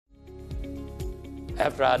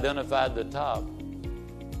After I identified the top,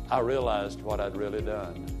 I realized what I'd really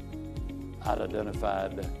done. I'd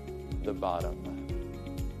identified the bottom.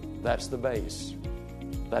 That's the base.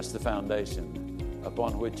 That's the foundation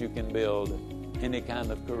upon which you can build any kind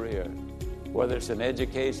of career, whether it's in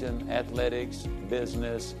education, athletics,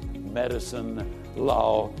 business, medicine,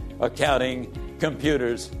 law, accounting,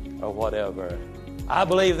 computers, or whatever. I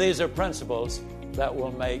believe these are principles that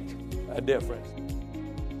will make a difference.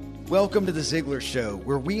 Welcome to The Ziglar Show,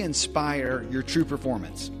 where we inspire your true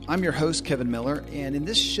performance. I'm your host, Kevin Miller, and in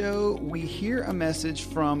this show, we hear a message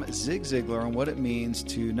from Zig Ziglar on what it means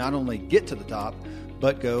to not only get to the top,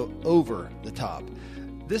 but go over the top.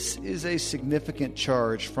 This is a significant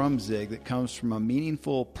charge from Zig that comes from a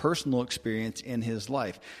meaningful personal experience in his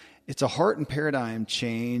life. It's a heart and paradigm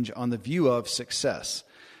change on the view of success.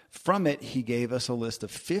 From it, he gave us a list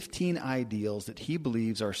of 15 ideals that he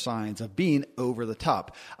believes are signs of being over the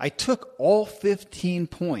top. I took all 15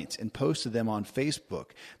 points and posted them on Facebook,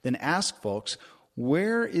 then asked folks,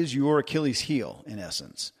 where is your Achilles heel, in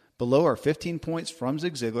essence? Below are 15 points from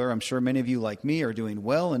Zig Ziglar. I'm sure many of you, like me, are doing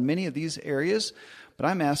well in many of these areas, but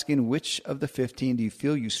I'm asking, which of the 15 do you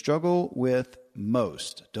feel you struggle with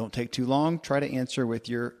most? Don't take too long. Try to answer with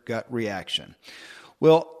your gut reaction.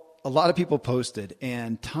 Well, a lot of people posted,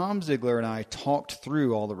 and Tom Ziglar and I talked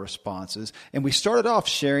through all the responses, and we started off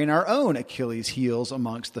sharing our own Achilles heels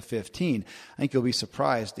amongst the 15. I think you'll be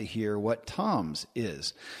surprised to hear what Tom's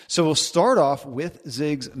is. So we'll start off with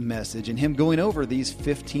Zig's message and him going over these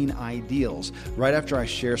 15 ideals right after I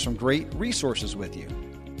share some great resources with you.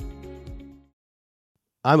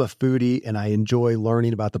 I'm a foodie, and I enjoy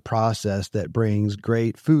learning about the process that brings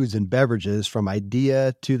great foods and beverages from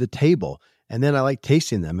idea to the table. And then I like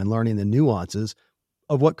tasting them and learning the nuances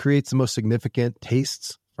of what creates the most significant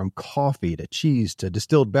tastes, from coffee to cheese to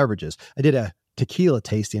distilled beverages. I did a tequila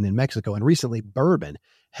tasting in Mexico, and recently bourbon.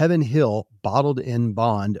 Heaven Hill Bottled in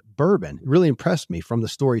Bond bourbon really impressed me from the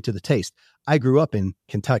story to the taste. I grew up in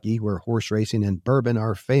Kentucky, where horse racing and bourbon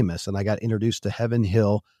are famous, and I got introduced to Heaven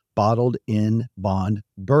Hill Bottled in Bond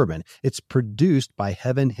bourbon. It's produced by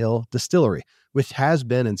Heaven Hill Distillery, which has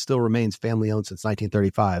been and still remains family-owned since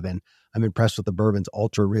 1935. And I'm impressed with the bourbon's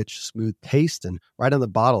ultra-rich, smooth taste. And right on the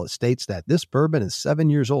bottle, it states that this bourbon is 7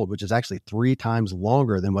 years old, which is actually 3 times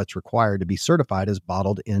longer than what's required to be certified as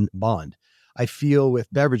bottled in bond. I feel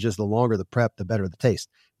with beverages, the longer the prep, the better the taste.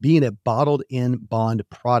 Being a bottled in bond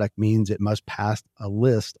product means it must pass a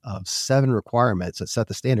list of 7 requirements that set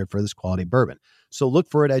the standard for this quality bourbon. So look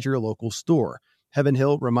for it at your local store. Heaven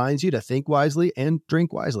Hill reminds you to think wisely and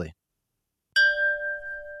drink wisely.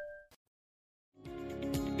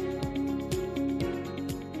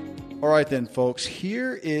 All right then, folks,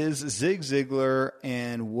 here is Zig Ziglar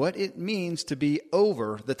and what it means to be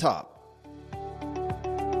over the top.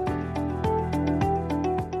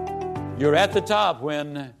 You're at the top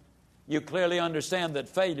when you clearly understand that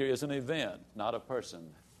failure is an event, not a person.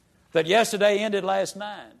 That yesterday ended last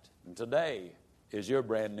night, and today is your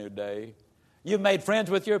brand new day. You've made friends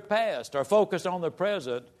with your past, are focused on the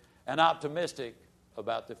present, and optimistic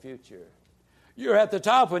about the future. You're at the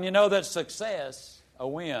top when you know that success, a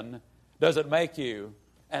win, doesn't make you,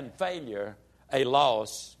 and failure, a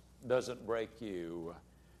loss, doesn't break you.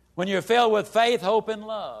 When you're filled with faith, hope, and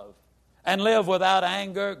love, and live without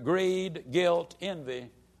anger, greed, guilt,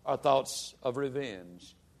 envy, or thoughts of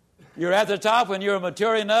revenge. You're at the top when you're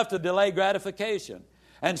mature enough to delay gratification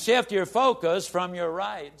and shift your focus from your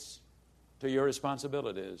rights to your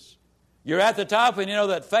responsibilities. You're at the top when you know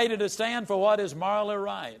that failure to stand for what is morally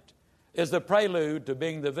right is the prelude to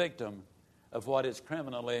being the victim of what is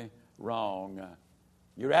criminally wrong.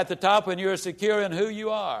 You're at the top when you're secure in who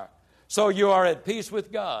you are, so you are at peace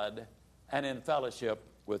with God and in fellowship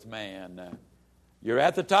with man. You're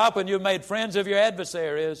at the top when you've made friends of your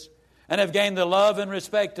adversaries and have gained the love and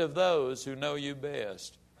respect of those who know you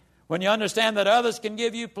best. When you understand that others can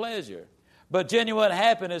give you pleasure, but genuine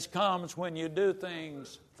happiness comes when you do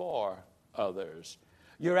things for others.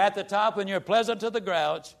 You're at the top when you're pleasant to the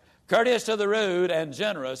grouch, courteous to the rude, and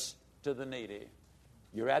generous to the needy.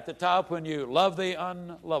 You're at the top when you love the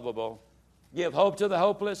unlovable, give hope to the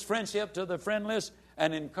hopeless, friendship to the friendless,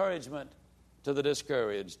 and encouragement to the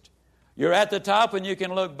discouraged. You're at the top when you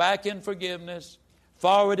can look back in forgiveness,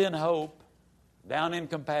 forward in hope, down in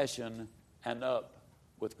compassion, and up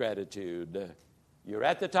with gratitude. You're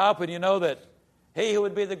at the top when you know that he who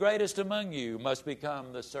would be the greatest among you must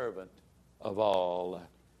become the servant of all.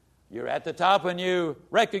 You're at the top when you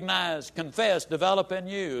recognize, confess, develop, and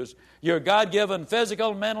use your God-given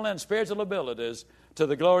physical, mental, and spiritual abilities to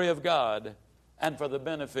the glory of God and for the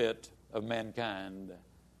benefit of mankind.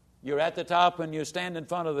 You're at the top when you stand in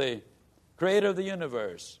front of the creator of the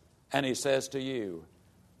universe. And he says to you,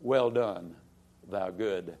 well done, thou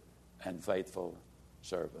good and faithful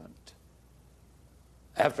servant.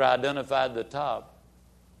 After I identified the top,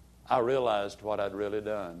 I realized what I'd really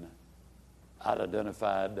done. I'd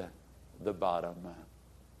identified the bottom.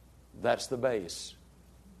 That's the base.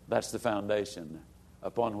 That's the foundation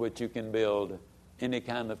upon which you can build any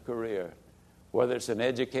kind of career, whether it's in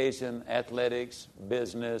education, athletics,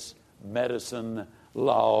 business, medicine,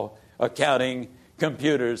 law, accounting,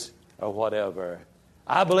 computers, or whatever.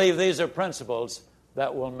 I believe these are principles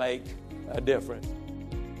that will make a difference.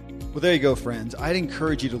 Well, there you go, friends. I'd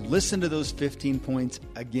encourage you to listen to those 15 points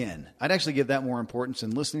again. I'd actually give that more importance than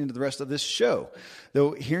listening to the rest of this show,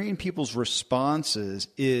 though hearing people's responses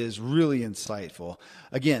is really insightful.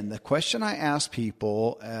 Again, the question I asked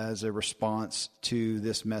people as a response to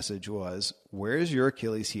this message was, where is your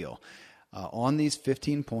Achilles heel? On these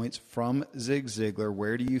 15 points from Zig Ziglar,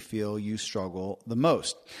 where do you feel you struggle the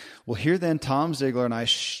most? Well, here then, Tom Ziglar and I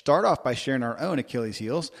start off by sharing our own Achilles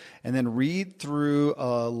heels and then read through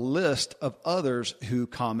a list of others who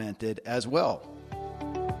commented as well.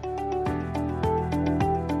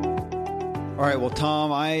 All right, well,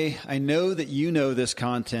 Tom, I know that you know this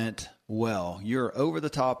content well. You're over the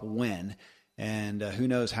top when, and who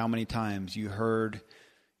knows how many times you heard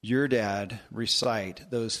your dad recite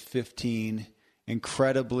those 15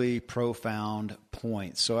 incredibly profound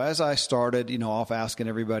points. So as I started, off asking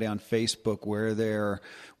everybody on Facebook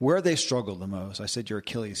where they struggled the most, I said your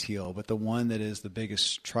Achilles heel, but the one that is the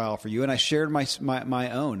biggest trial for you. And I shared my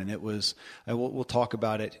own, and it was, we'll talk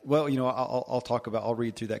about it. Well, I'll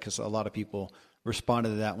read through that because a lot of people responded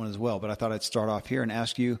to that one as well. But I thought I'd start off here and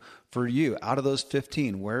ask you, for you, out of those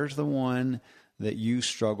 15, where's the one that you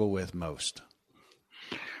struggle with most?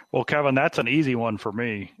 Well, Kevin, that's an easy one for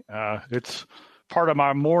me. It's part of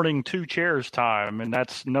my morning 2 chairs time, and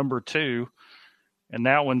that's number 2. And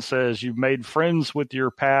that one says, you've made friends with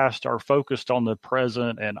your past, are focused on the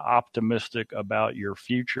present, and optimistic about your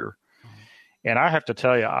future. And I have to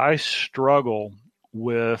tell you, I struggle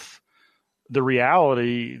with the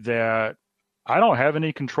reality that I don't have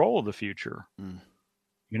any control of the future.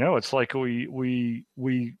 It's like we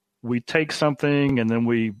take something and then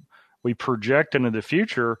we project into the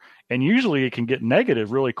future, and usually it can get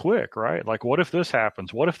negative really quick, right? Like, what if this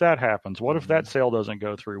happens? What if that happens? What if that sale doesn't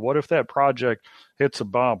go through? What if that project hits a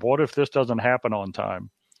bump? What if this doesn't happen on time?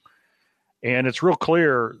 And it's real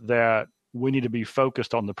clear that we need to be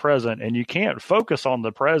focused on the present, and you can't focus on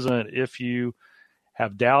the present if you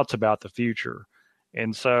have doubts about the future.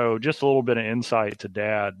 And so just a little bit of insight to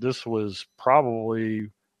Dad. This was probably,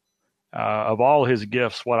 of all his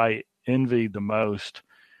gifts, what I envied the most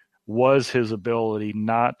was his ability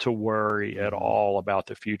not to worry at all about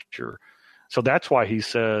the future. So that's why he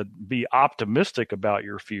said, be optimistic about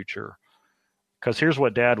your future. Because here's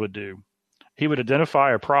what Dad would do. He would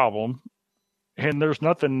identify a problem, and there's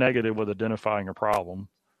nothing negative with identifying a problem.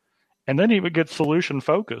 And then he would get solution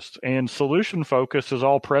focused, and solution focused is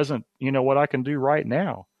all present, what I can do right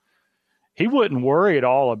now. He wouldn't worry at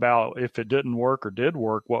all about if it didn't work or did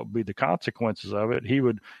work, what would be the consequences of it. He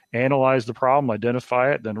would analyze the problem,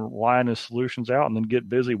 identify it, then line his solutions out, and then get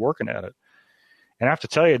busy working at it. And I have to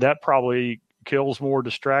tell you, that probably kills more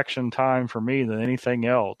distraction time for me than anything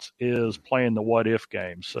else, is playing the what-if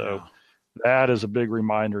game. So that is a big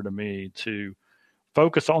reminder to me to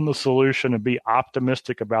focus on the solution and be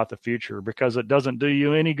optimistic about the future, because it doesn't do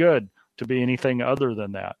you any good to be anything other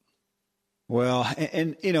than that. Well,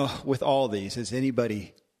 and with all these, is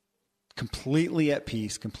anybody completely at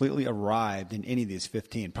peace, completely arrived in any of these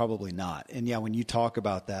 15? Probably not. And when you talk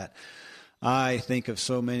about that, I think of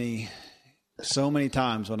so many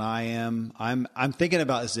times when I'm thinking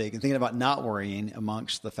about Zig and thinking about not worrying,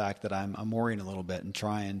 amongst the fact that I'm worrying a little bit and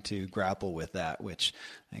trying to grapple with that, which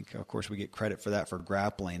I think, of course, we get credit for that, for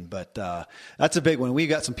grappling. But that's a big one. We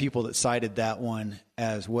got some people that cited that one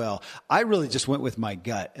as well. I really just went with my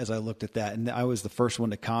gut as I looked at that. And I was the first one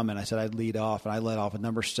to comment. I said I'd lead off, and I led off with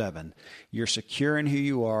number 7. You're secure in who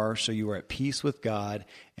you are, so you are at peace with God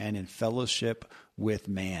and in fellowship with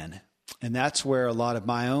man. And that's where a lot of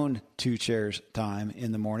my own 2 chairs time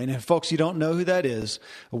in the morning. And folks, you don't know who that is,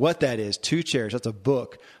 what that is. 2 Chairs. That's a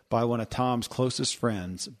book by one of Tom's closest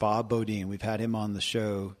friends, Bob Bodine. We've had him on the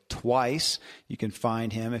show twice. You can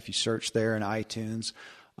find him if you search there in iTunes.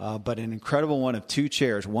 But an incredible one of 2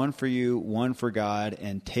 chairs, one for you, one for God,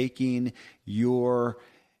 and taking your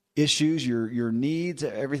issues, your needs,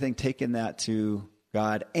 everything, taking that to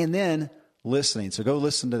God, and then listening. So go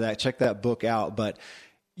listen to that. Check that book out. But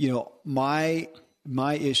my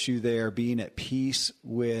my issue there being at peace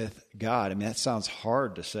with God. I mean, that sounds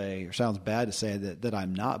hard to say, or sounds bad to say that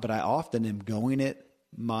I'm not, but I often am I'm going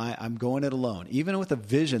it alone, even with a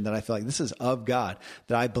vision that I feel like this is of God,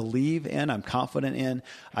 that I believe in, I'm confident in.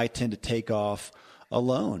 I tend to take off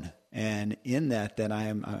alone. And in that, then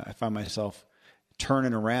I find myself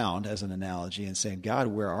turning around, as an analogy, and saying, God,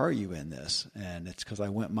 where are you in this? And it's because I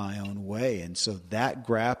went my own way. And so that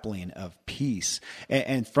grappling of peace,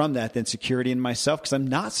 and from that, then security in myself, because I'm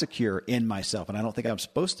not secure in myself, and I don't think I'm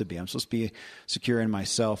supposed to be. I'm supposed to be secure in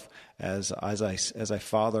myself as I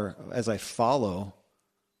follow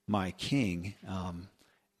my King.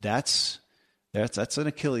 That's an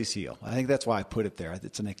Achilles heel. I think that's why I put it there.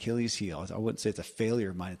 It's an Achilles heel. I wouldn't say it's a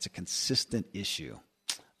failure of mine. It's a consistent issue.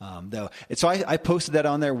 So I posted that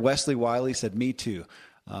on there. Wesley Wiley said, me too.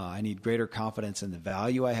 I need greater confidence in the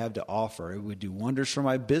value I have to offer. It would do wonders for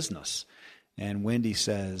my business. And Wendy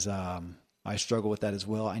says, I struggle with that as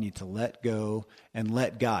well. I need to let go and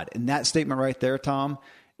let God. And that statement right there, Tom,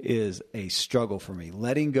 is a struggle for me.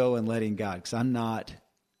 Letting go and letting God, because I'm not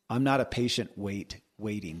a patient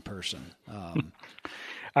waiting person.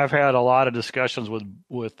 I've had a lot of discussions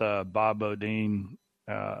with Bob Bodine,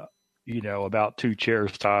 about 2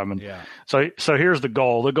 chairs time. And yeah. So here's the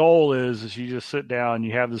goal. The goal is you just sit down and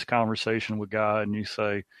you have this conversation with God and you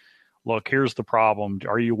say, look, here's the problem.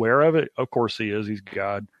 Are you aware of it? Of course he is. He's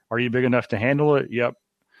God. Are you big enough to handle it? Yep.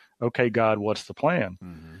 Okay, God, what's the plan?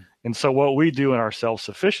 Mm-hmm. And so what we do in our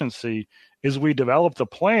self-sufficiency is we develop the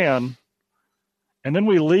plan, and then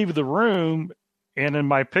we leave the room. And in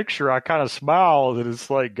my picture, I kind of smile that it's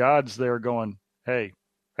like God's there going, hey,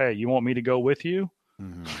 you want me to go with you?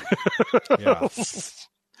 Mm-hmm. Yeah.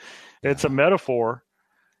 It's a metaphor,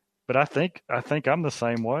 but I think I'm the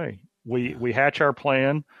same way. We hatch our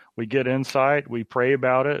plan, we get insight, we pray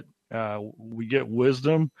about it, we get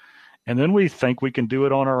wisdom, and then we think we can do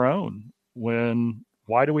it on our own.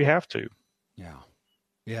 Why do we have to?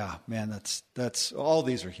 Yeah, man, that's all.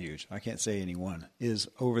 These are huge. I can't say any one is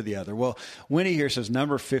over the other. Well, Winnie here says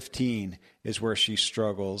number 15 is where she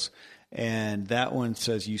struggles. And that one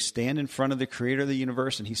says, you stand in front of the creator of the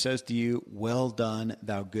universe, and he says to you, well done,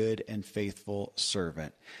 thou good and faithful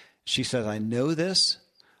servant. She says, I know this.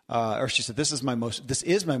 Or she said, this is my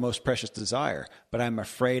most precious desire, but I'm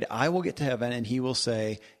afraid I will get to heaven and he will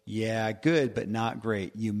say, yeah, good, but not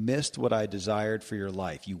great. You missed what I desired for your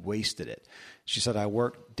life. You wasted it. She said, I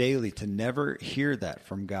work daily to never hear that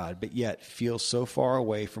from God, but yet feel so far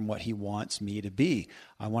away from what he wants me to be.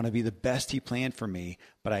 I want to be the best he planned for me,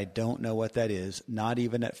 but I don't know what that is, not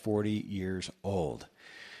even at 40 years old.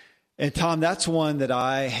 And Tom, that's one that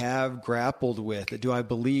I have grappled with. Do I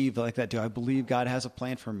believe like that? Do I believe God has a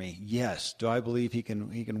plan for me? Yes. Do I believe he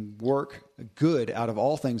can work good out of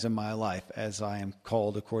all things in my life as I am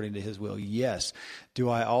called according to his will? Yes. Do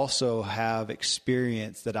I also have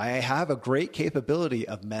experience that I have a great capability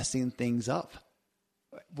of messing things up?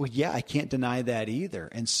 Well, yeah, I can't deny that either.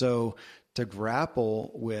 And so to grapple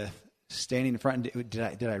with standing in front,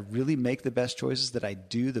 did I really make the best choices? Did I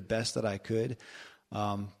do the best that I could?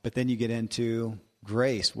 But then you get into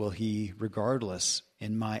grace. Will he, regardless,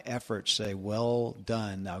 in my efforts, say, well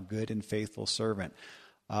done, thou good and faithful servant?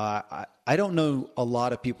 I don't know a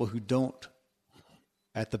lot of people who don't,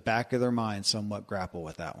 at the back of their mind, somewhat grapple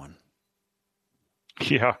with that one.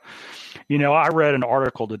 Yeah. I read an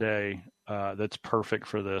article today that's perfect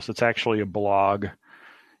for this. It's actually a blog,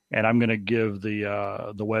 and I'm going to give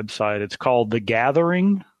the website. It's called The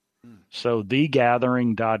Gathering. So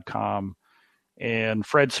thegathering.com. And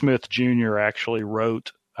Fred Smith Jr. actually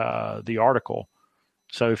wrote the article.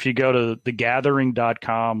 So if you go to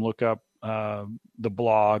thegathering.com, look up the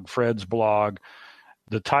blog, Fred's blog,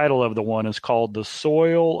 the title of the one is called The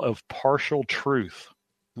Soil of Partial Truth.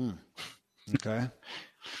 Okay.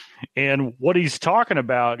 And what he's talking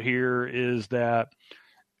about here is that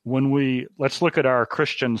let's look at our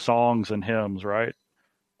Christian songs and hymns, right?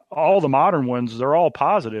 All the modern ones, they're all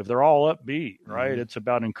positive. They're all upbeat, right? Mm-hmm. It's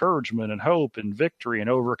about encouragement and hope and victory and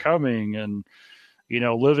overcoming and,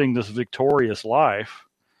 living this victorious life.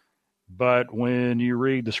 But when you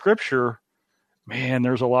read the scripture, man,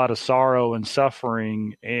 there's a lot of sorrow and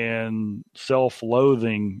suffering and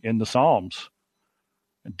self-loathing in the Psalms.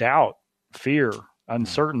 Doubt, fear,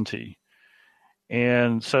 uncertainty.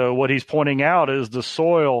 And so what he's pointing out is the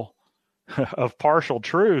soil of partial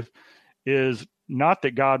truth is not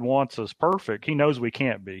that God wants us perfect. He knows we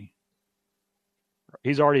can't be.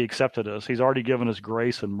 He's already accepted us. He's already given us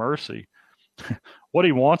grace and mercy. What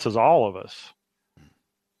he wants is all of us,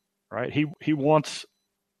 right? He wants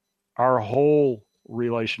our whole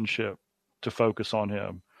relationship to focus on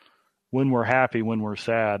him. when we're happy, when we're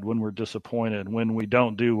sad, when we're disappointed, when we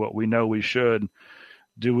don't do what we know we should,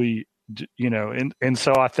 and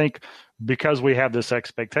so I think because we have this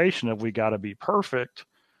expectation of we got to be perfect,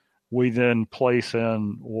 we then place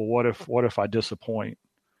in, well, what if I disappoint?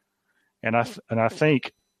 And I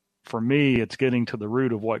think for me, it's getting to the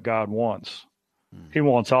root of what God wants. He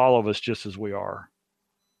wants all of us just as we are.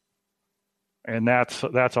 And that's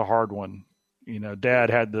a hard one. Dad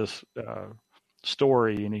had this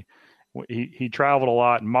story, and he traveled a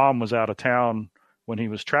lot, and Mom was out of town when he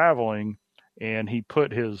was traveling, and he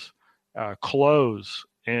put his clothes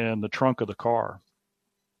in the trunk of the car,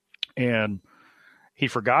 and he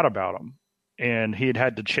forgot about them, and he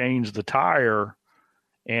had to change the tire,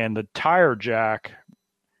 and the tire jack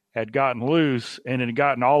had gotten loose and it had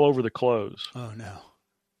gotten all over the clothes. Oh no.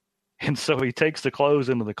 And so he takes the clothes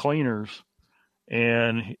into the cleaners,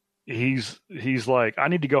 and he's like, I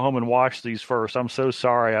need to go home and wash these first. I'm so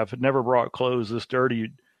sorry. I've never brought clothes this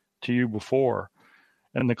dirty to you before.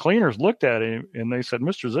 And the cleaners looked at him and they said,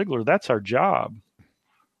 Mr. Ziegler, that's our job.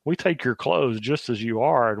 We take your clothes just as you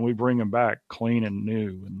are, and we bring them back clean and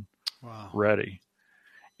new and ready.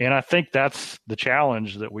 And I think that's the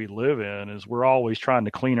challenge that we live in, is we're always trying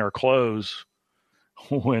to clean our clothes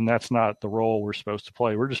when that's not the role we're supposed to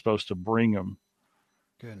play. We're just supposed to bring them.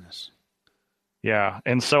 Goodness. Yeah.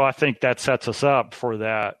 And so I think that sets us up for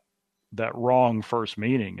that wrong first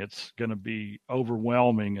meeting. It's going to be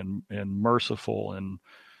overwhelming and merciful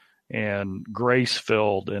and grace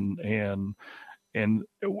filled. And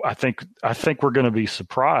I think we're going to be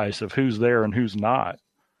surprised of who's there and who's not.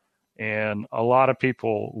 And a lot of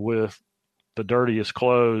people with the dirtiest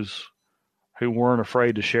clothes who weren't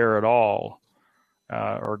afraid to share at all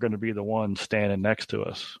are going to be the ones standing next to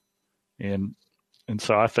us. And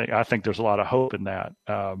so I think there's a lot of hope in that,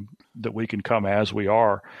 that we can come as we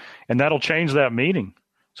are, and that'll change that meeting.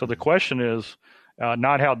 So the question is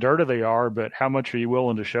not how dirty they are, but how much are you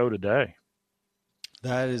willing to show today?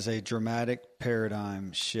 That is a dramatic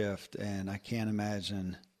paradigm shift, and I can't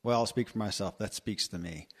imagine. Well, I'll speak for myself. That speaks to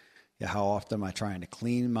me. Yeah, how often am I trying to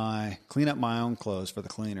clean up my own clothes for the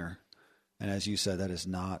cleaner? And as you said, that is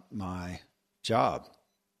not my job.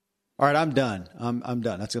 All right, I'm done. I'm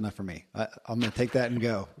done. That's enough for me. I'm going to take that and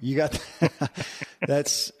go. You got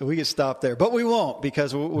we can stop there, but we won't,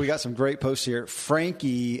 because we got some great posts here.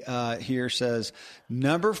 Frankie here says,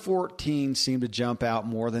 number 14 seemed to jump out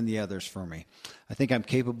more than the others for me. I think I'm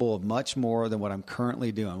capable of much more than what I'm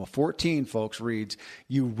currently doing. Well, 14, folks, reads,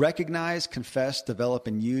 you recognize, confess, develop,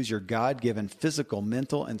 and use your God-given physical,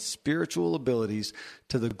 mental, and spiritual abilities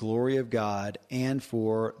to the glory of God and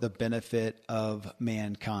for the benefit of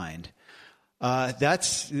mankind.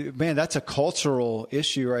 That's a cultural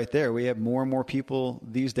issue right there. We have more and more people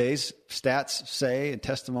these days, stats say and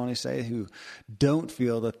testimonies say, who don't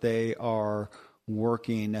feel that they are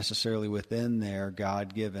working necessarily within their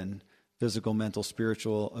God-given physical, mental,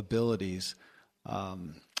 spiritual abilities.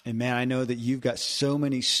 And man, I know that you've got so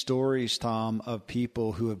many stories, Tom, of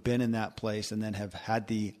people who have been in that place and then have had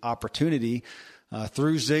the opportunity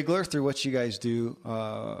through Ziglar, through what you guys do,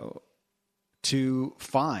 to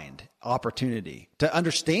find opportunity, to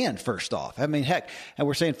understand first off. I mean, heck, and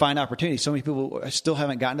we're saying find opportunity. So many people still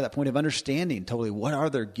haven't gotten to that point of understanding totally what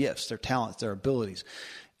are their gifts, their talents, their abilities.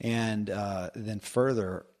 And then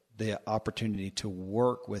further, the opportunity to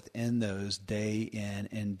work within those day in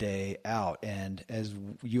and day out. And as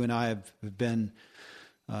you and I have been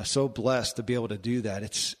so blessed to be able to do that,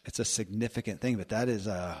 it's a significant thing, but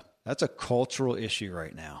that's a cultural issue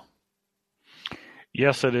right now.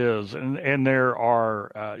 Yes, it is. And there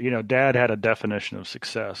are, Dad had a definition of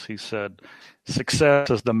success. He said,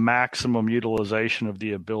 success is the maximum utilization of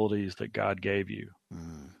the abilities that God gave you.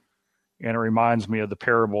 Mm. And it reminds me of the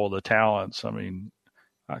parable of the talents. I mean,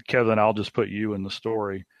 Kevin, I'll just put you in the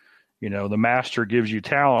story. The master gives you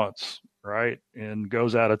talents, right? And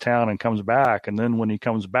goes out of town and comes back. And then when he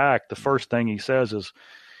comes back, the first thing he says is,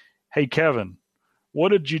 hey, Kevin,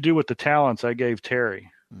 what did you do with the talents I gave Terry?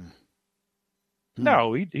 Mm.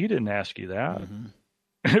 No, he didn't ask you that.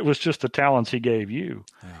 Mm-hmm. It was just the talents he gave you.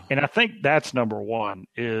 Yeah. And I think that's number one,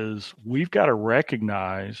 is we've got to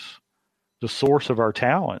recognize the source of our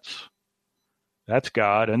talents. That's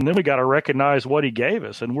God. And then we got to recognize what he gave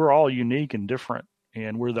us. And we're all unique and different.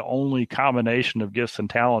 And we're the only combination of gifts and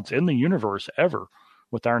talents in the universe ever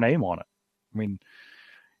with our name on it. I mean,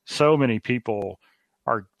 so many people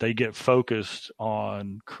they get focused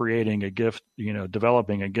on creating a gift,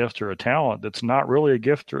 developing a gift or a talent that's not really a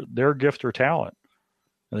gift or their gift or talent.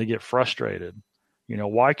 And they get frustrated.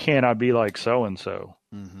 Why can't I be like so-and-so?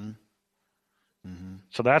 Mm-hmm. Mm-hmm.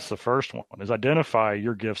 So that's the first one, is identify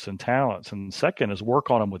your gifts and talents. And second is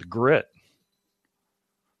work on them with grit.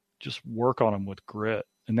 Just work on them with grit.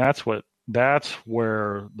 And that's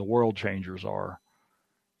where the world changers are,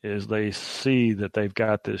 is they see that they've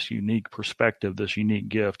got this unique perspective, this unique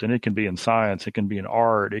gift. And it can be in science, it can be in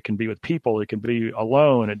art, it can be with people, it can be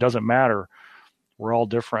alone. It doesn't matter. We're all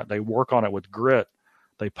different. They work on it with grit.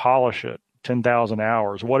 They polish it 10,000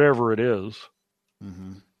 hours, whatever it is.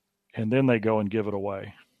 Mm-hmm. And then they go and give it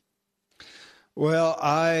away. Well,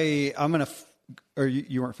 I'm going to, or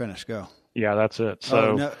you weren't finished. Go. Yeah, that's it.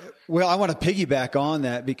 So, no, well, I want to piggyback on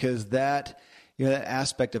that, because that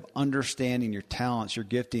aspect of understanding your talents, your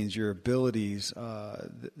giftings, your abilities,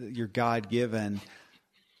 your God-given,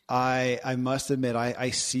 I must admit,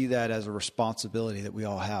 I see that as a responsibility that we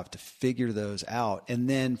all have to figure those out. And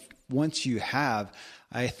then once you have,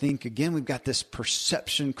 I think, again, we've got this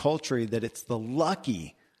perception culture that it's the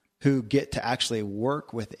lucky who get to actually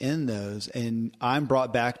work within those. And I'm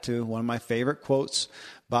brought back to one of my favorite quotes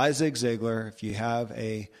by Zig Ziglar. If you have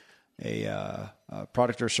a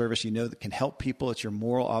product or service that can help people, it's your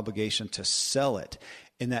moral obligation to sell it.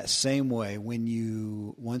 In that same way,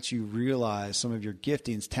 once you realize some of your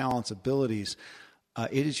giftings, talents, abilities,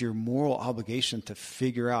 it is your moral obligation to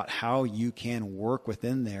figure out how you can work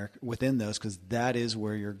within those, because that is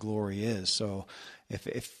where your glory is. So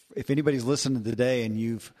if anybody's listening today and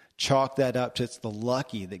you've chalked that up to it's the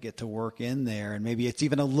lucky that get to work in there, and maybe it's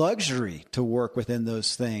even a luxury to work within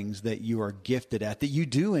those things that you are gifted at, that you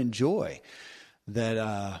do enjoy,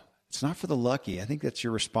 that it's not for the lucky. I think that's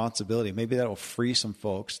your responsibility. Maybe that'll free some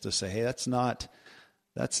folks to say, hey, that's not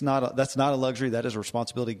a luxury. That is a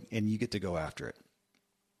responsibility, and you get to go after it.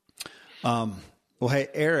 Well, hey,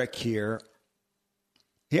 Eric here,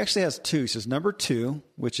 he actually has two. He says, number 2,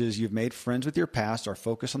 which is you've made friends with your past, are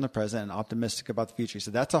focused on the present and optimistic about the future. He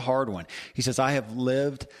said, that's a hard one. He says, I have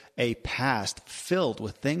lived a past filled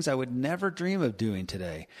with things I would never dream of doing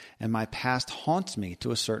today, and my past haunts me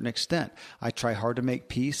to a certain extent. I try hard to make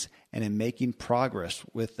peace and in making progress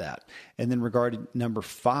with that. And then regarding number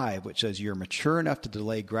 5, which says you're mature enough to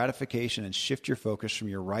delay gratification and shift your focus from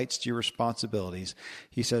your rights to your responsibilities.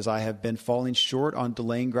 He says, I have been falling short on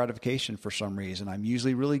delaying gratification for some reason. I'm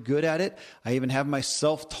usually really good at it. I even have my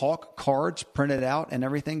self-talk cards printed out and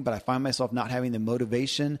everything, but I find myself not having the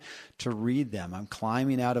motivation to read them. I'm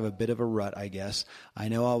climbing out of a bit of a rut, I guess. I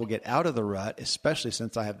know I will get out of the rut, especially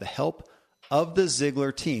since I have the help of the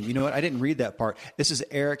Ziglar team. You know what? I didn't read that part. This is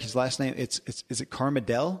Eric. His last name, is it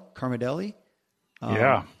Carmidelli?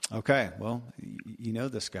 Yeah. Okay. Well, you know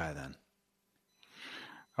this guy then.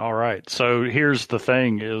 All right. So here's the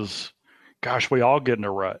thing is, gosh, we all get in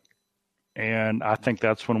a rut. And I think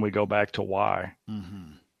that's when we go back to why.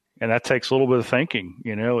 Mm-hmm. And that takes a little bit of thinking.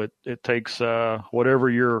 It takes whatever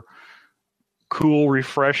your cool,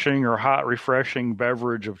 refreshing or hot, refreshing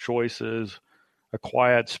beverage of choice is, a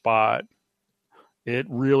quiet spot. It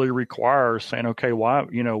really requires saying, okay, why,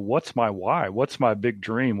 what's my why? What's my big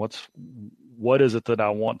dream? What is it that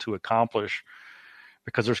I want to accomplish?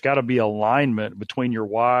 Because there's got to be alignment between your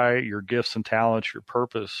why, your gifts and talents, your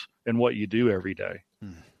purpose, and what you do every day.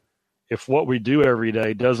 Mm. If what we do every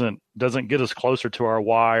day doesn't get us closer to our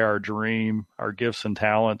why, our dream, our gifts and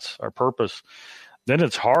talents, our purpose, then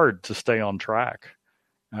it's hard to stay on track.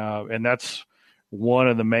 And that's one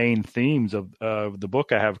of the main themes of the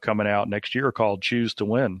book I have coming out next year called Choose to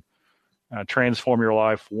Win. Transform your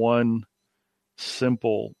life one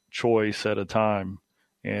simple choice at a time.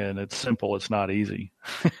 And it's simple. It's not easy.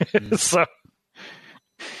 Mm. So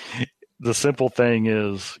the simple thing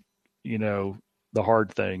is, the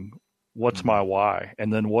hard thing. What's my why?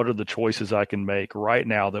 And then what are the choices I can make right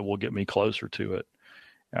now that will get me closer to it?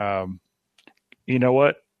 You know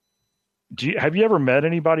what? Have you ever met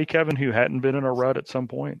anybody, Kevin, who hadn't been in a rut at some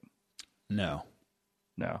point? No.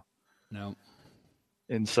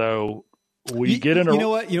 And so we get in a... You know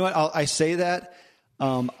what? I say that.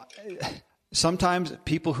 Sometimes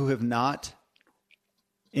people who have not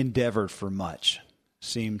endeavored for much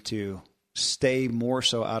seem to stay more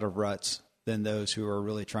so out of ruts than those who are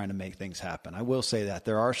really trying to make things happen. I will say that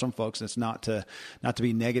there are some folks, it's not to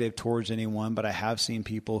be negative towards anyone, but I have seen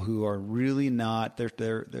people who are really not,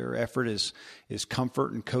 their effort is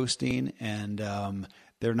comfort and coasting, and if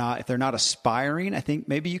they're not aspiring, I think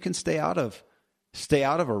maybe you can stay out of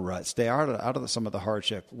a rut, stay out of some of the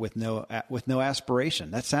hardship with no aspiration.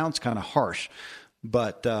 That sounds kind of harsh,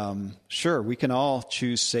 but sure, we can all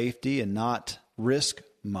choose safety and not risk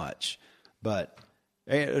much, but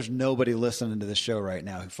there's nobody listening to this show right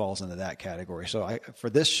now who falls into that category. So for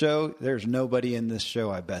this show, there's nobody in this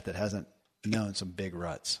show, I bet, that hasn't known some big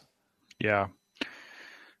ruts. Yeah.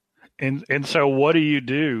 And so what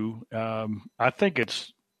do? I think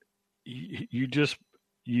it's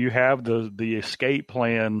you have the escape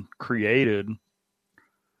plan created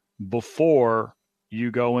before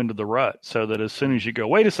you go into the rut, so that as soon as you go,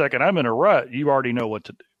 wait a second, I'm in a rut, you already know what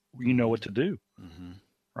to do. You know what to do,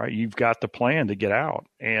 right? You've got the plan to get out,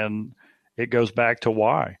 and it goes back to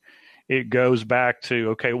why. It goes back to,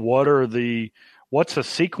 okay, what's a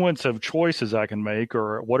sequence of choices I can make,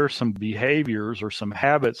 or what are some behaviors or some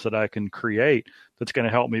habits that I can create that's going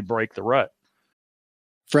to help me break the rut?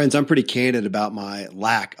 Friends, I'm pretty candid about my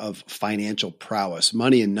lack of financial prowess.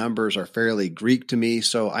 Money and numbers are fairly Greek to me,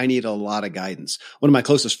 so I need a lot of guidance. One of my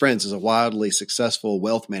closest friends is a wildly successful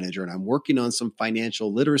wealth manager, and I'm working on some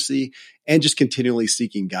financial literacy and just continually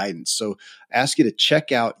seeking guidance. So I ask you to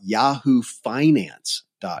check out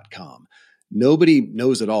yahoofinance.com. Nobody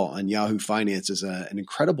knows it all on Yahoo Finance is an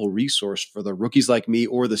incredible resource for the rookies like me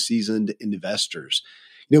or the seasoned investors.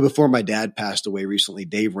 Before my dad passed away recently,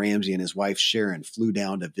 Dave Ramsey and his wife Sharon flew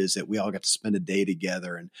down to visit. We all got to spend a day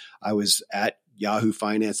together, and I was at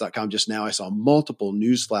yahoofinance.com just now. I saw multiple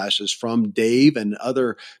news flashes from Dave and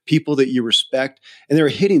other people that you respect, and they were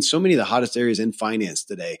hitting so many of the hottest areas in finance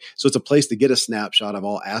today. So it's a place to get a snapshot of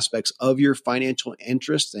all aspects of your financial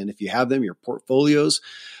interests, and if you have them, your portfolios.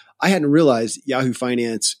 I hadn't realized Yahoo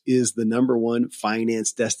Finance is the #1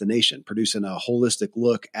 finance destination, producing a holistic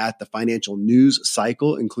look at the financial news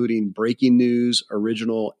cycle, including breaking news,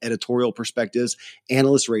 original editorial perspectives,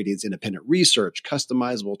 analyst ratings, independent research,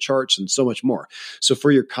 customizable charts, and so much more. So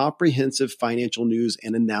for your comprehensive financial news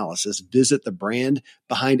and analysis, visit the brand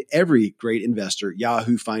behind every great investor,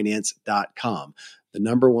 yahoofinance.com, the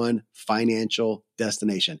 #1 financial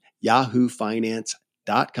destination,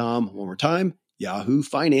 yahoofinance.com. One more time,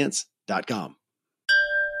 yahoofinance.com.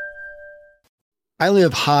 I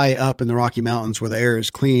live high up in the Rocky Mountains where the air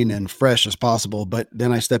is clean and fresh as possible, but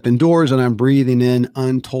then I step indoors and I'm breathing in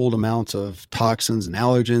untold amounts of toxins and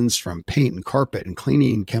allergens from paint and carpet and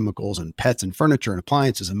cleaning chemicals and pets and furniture and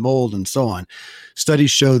appliances and mold and so on.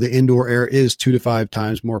 Studies show the indoor air is 2 to 5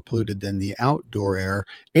 times more polluted than the outdoor air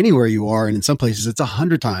anywhere you are, and in some places it's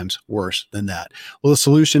 100 times worse than that. Well, the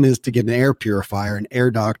solution is to get an air purifier, and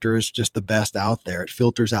Air Doctor is just the best out there. It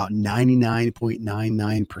filters out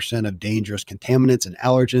 99.99% of dangerous contaminants and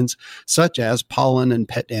allergens, such as pollen and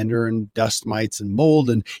pet dander and dust mites and mold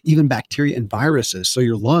and even bacteria and viruses, so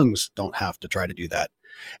your lungs don't have to try to do that.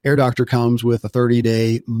 Air Doctor comes with a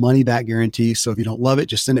 30-day money-back guarantee, so if you don't love it,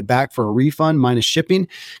 just send it back for a refund minus shipping.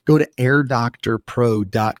 Go to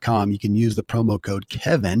airdoctorpro.com. You can use the promo code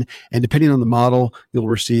Kevin, and depending on the model, you'll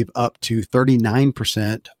receive up to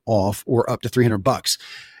 39% off or up to $300.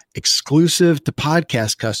 Exclusive to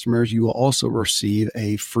podcast customers, you will also receive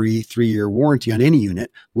a free 3-year warranty on any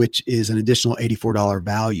unit, which is an additional $84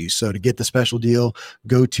 value. So to get the special deal,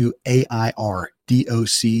 go to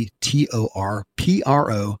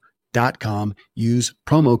airdoctorpro.com. Use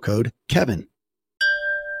promo code Kevin.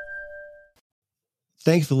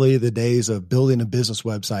 Thankfully, the days of building a business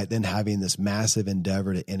website, then having this massive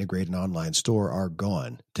endeavor to integrate an online store are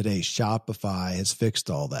gone. Today, Shopify has fixed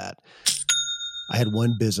all that. I had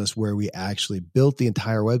one business where we actually built the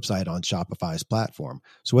entire website on Shopify's platform.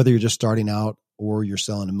 So whether you're just starting out or you're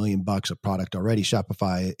selling $1 million of product already,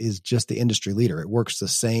 Shopify is just the industry leader. It works the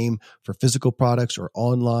same for physical products or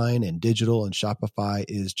online and digital, and Shopify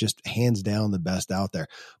is just hands down the best out there.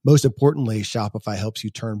 Most importantly, Shopify helps you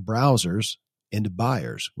turn browsers into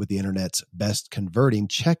buyers with the internet's best converting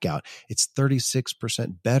checkout. It's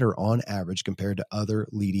 36% better on average compared to other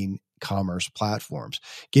leading commerce platforms.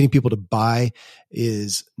 Getting people to buy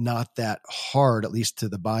is not that hard, at least to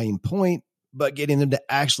the buying point, but getting them to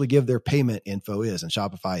actually give their payment info is, and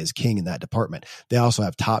Shopify is king in that department. They also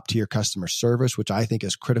have top tier customer service, which I think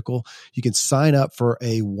is critical. You can sign up for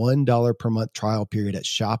a $1 per month trial period at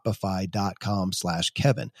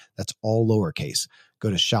shopify.com/Kevin. That's all lowercase. Go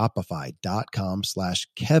to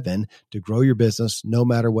shopify.com/Kevin to grow your business no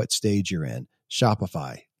matter what stage you're in.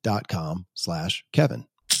 Shopify.com/Kevin.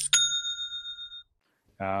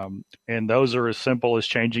 And those are as simple as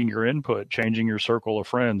changing your input, changing your circle of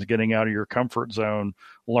friends, getting out of your comfort zone,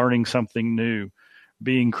 learning something new,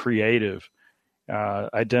 being creative,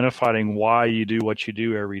 identifying why you do what you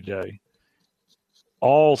do every day.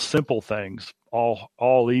 All simple things,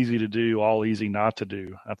 all easy to do, all easy not to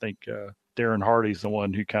do. I think Darren Hardy's the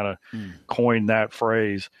one who kind of coined that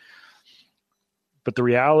phrase. But the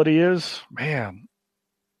reality is, man,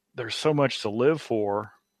 there's so much to live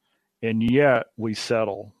for, and yet we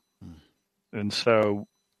settle. And so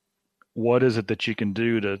what is it that you can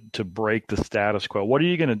do to break the status quo? What are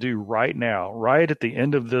you going to do right now, right at the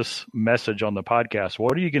end of this message on the podcast?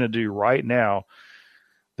 What are you going to do right now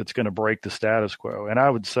that's going to break the status quo. And I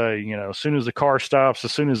would say, as soon as the car stops,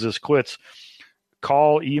 as soon as this quits,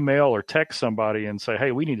 call, email, or text somebody and say,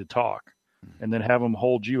 hey, we need to talk, and then have them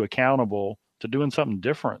hold you accountable to doing something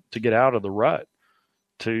different, to get out of the rut,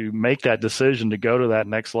 to make that decision to go to that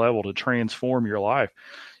next level, to transform your life.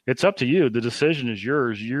 It's up to you. The decision is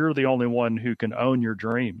yours. You're the only one who can own your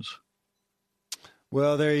dreams.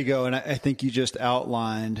 Well, there you go. And I think you just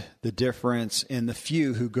outlined the difference in the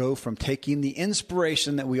few who go from taking the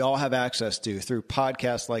inspiration that we all have access to through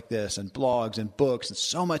podcasts like this and blogs and books and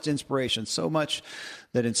so much inspiration, so much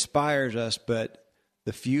that inspires us, but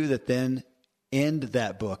the few that then end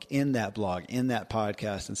that book, in that blog, in that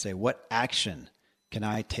podcast and say, what action can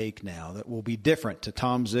I take now that will be different to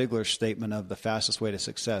Tom Ziglar's statement of the fastest way to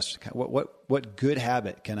success? What good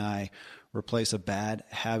habit can I replace a bad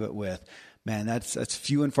habit with? Man, that's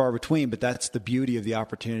few and far between, but that's the beauty of the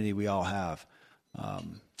opportunity we all have,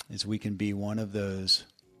 is we can be one of those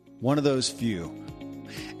few.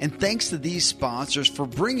 And thanks to these sponsors for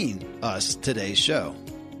bringing us today's show.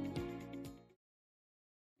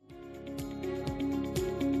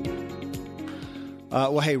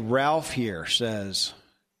 Hey, Ralph here says,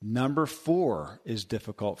 number 4 is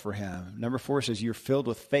difficult for him. Number 4 says, you're filled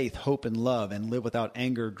with faith, hope, and love, and live without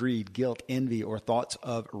anger, greed, guilt, envy, or thoughts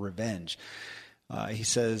of revenge. He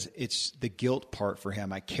says it's the guilt part for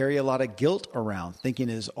him. I carry a lot of guilt around, thinking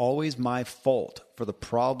it is always my fault for the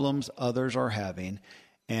problems others are having,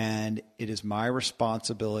 and it is my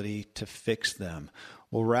responsibility to fix them.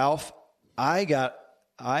 Well, Ralph, I got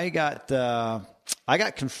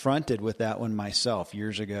confronted with that one myself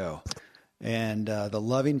years ago. And the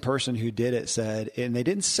loving person who did it said, and they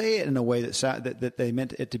didn't say it in a way that they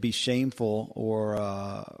meant it to be shameful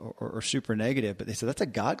or super negative, but they said, that's a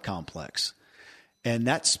God complex. And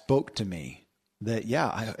that spoke to me that,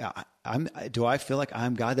 do I feel like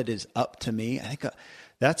I'm God, that is up to me? I think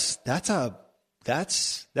that's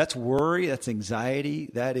worry, that's anxiety,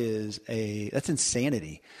 that's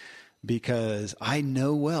insanity. Because I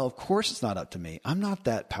know well, of course it's not up to me. I'm not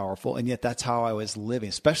that powerful. And yet that's how I was living,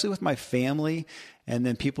 especially with my family and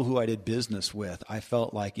then people who I did business with. I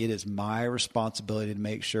felt like it is my responsibility to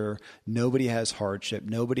make sure nobody has hardship,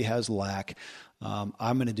 nobody has lack. I'm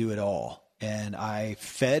going to do it all. And I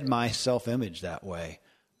fed my self-image that way.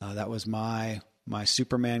 That was my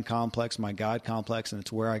Superman complex, my God complex, and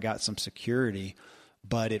it's where I got some security.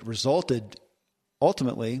 But it resulted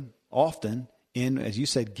ultimately, often, in, as you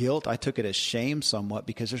said, guilt. I took it as shame somewhat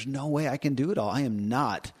because there's no way I can do it all. I'm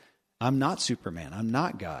not Superman. I'm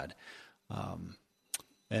not God.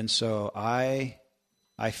 And so I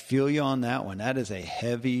feel you on that one. That is a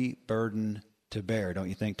heavy burden to bear. Don't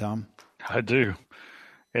you think, Tom? I do.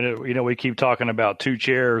 And we keep talking about 2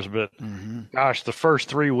 chairs, but gosh, the first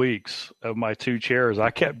 3 weeks of my 2 chairs, I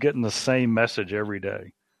kept getting the same message every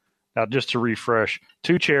day. Now, just to refresh,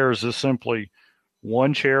 2 chairs is simply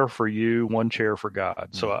 1 chair for you, 1 chair for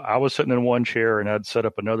God. So I was sitting in 1 chair and I'd set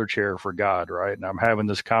up another chair for God, right? And I'm having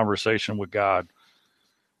this conversation with God.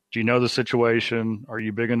 Do you know the situation? Are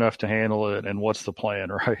you big enough to handle it? And what's the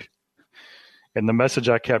plan, right? And the message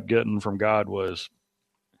I kept getting from God was,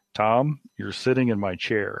 Tom, you're sitting in my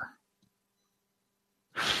chair.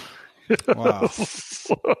 Wow.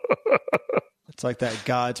 It's like that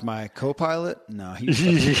God's my co-pilot? No, he's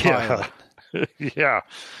the pilot. Yeah.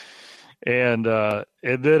 And then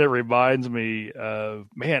it reminds me of,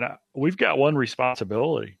 man, we've got one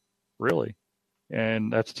responsibility, really,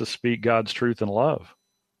 and that's to speak God's truth in love.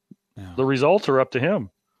 Yeah. The results are up to Him,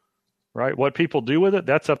 right? What people do with it,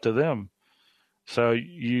 that's up to them. So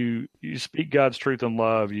you speak God's truth in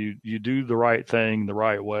love, you do the right thing the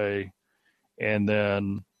right way, and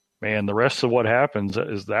then, man, the rest of what happens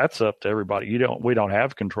that's up to everybody. We don't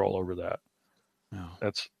have control over that. No.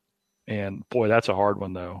 That's a hard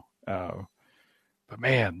one though. But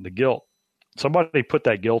man, the guilt, somebody put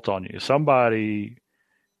that guilt on you. Somebody,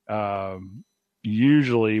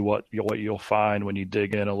 usually what you'll find when you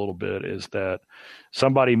dig in a little bit is that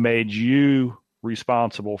somebody made you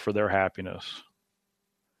responsible for their happiness.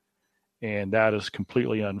 And that is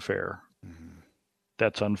completely unfair. Mm-hmm.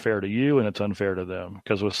 That's unfair to you and it's unfair to them.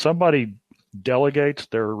 Because when somebody delegates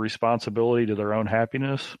their responsibility to their own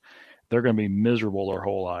happiness, they're going to be miserable their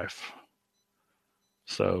whole life.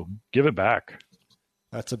 So give it back.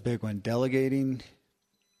 That's a big one. Delegating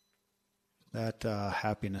that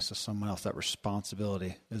happiness to someone else, that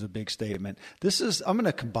responsibility is a big statement. I'm going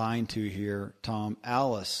to combine 2 here, Tom.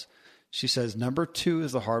 Alice, she says, number 2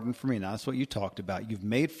 is the hard one for me. Now, that's what you talked about. You've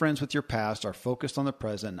made friends with your past, are focused on the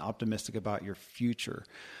present, and optimistic about your future.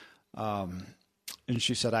 And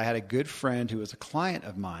she said, I had a good friend who was a client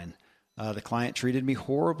of mine. The client treated me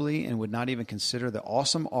horribly and would not even consider the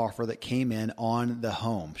awesome offer that came in on the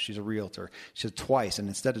home. She's a realtor. She said twice, and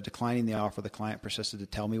instead of declining the offer, the client persisted to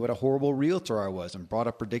tell me what a horrible realtor I was and brought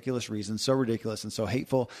up ridiculous reasons, so ridiculous and so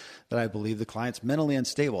hateful that I believe the client's mentally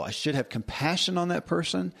unstable. I should have compassion on that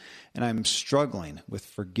person, and I'm struggling with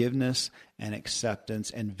forgiveness and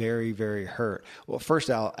acceptance and very, very hurt. Well,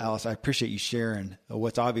 first, Alice, I appreciate you sharing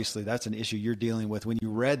what's obviously that's an issue you're dealing with when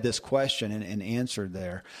you read this question and answered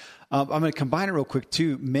there. I'm going to combine it real quick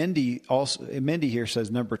too. Mindy here says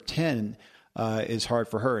number 10 is hard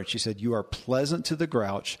for her. And she said, you are pleasant to the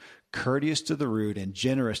grouch, courteous to the rude, and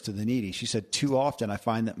generous to the needy. She said, too often I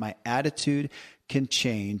find that my attitude can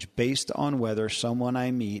change based on whether someone I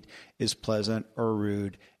meet is pleasant or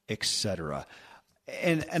rude, etc.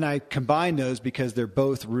 And I combine those because they're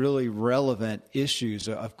both really relevant issues,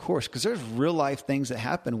 of course, because there's real life things that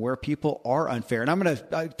happen where people are unfair. And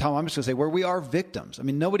Tom, I'm just going to say where we are victims. I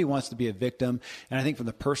mean, nobody wants to be a victim. And I think from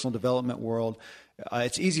the personal development world,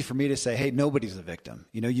 it's easy for me to say, hey, nobody's a victim.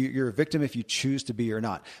 You know, you're a victim if you choose to be or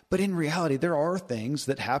not. But in reality, there are things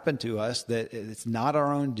that happen to us that it's not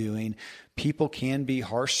our own doing. People can be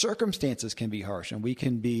harsh. Circumstances can be harsh, and we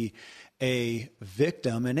can be a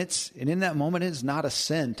victim. And in that moment, it's not a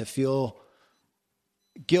sin to feel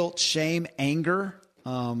guilt, shame, anger,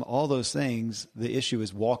 all those things. The issue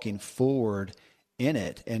is walking forward in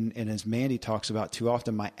it. And as Mandy talks about, too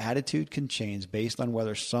often my attitude can change based on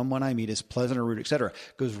whether someone I meet is pleasant or rude, et cetera.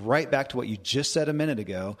 Goes right back to what you just said a minute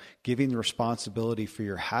ago, giving the responsibility for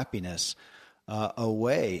your happiness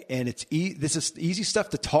away. And this is easy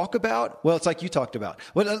stuff to talk about. Well, it's like you talked about.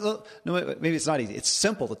 Well, no, maybe it's not easy. It's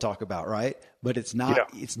simple to talk about, right? But it's not.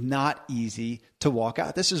 Yeah. It's not easy to walk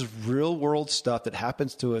out. This is real world stuff that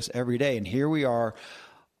happens to us every day. And here we are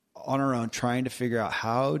on our own trying to figure out,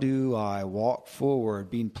 how do I walk forward,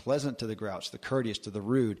 being pleasant to the grouch, the courteous to the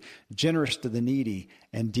rude, generous to the needy,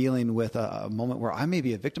 and dealing with a moment where I may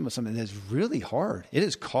be a victim of something that's really hard. It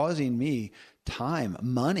is causing me time,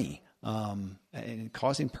 money, and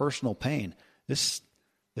causing personal pain. This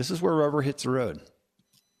is where rubber hits the road.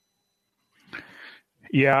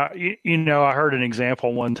 Yeah, I heard an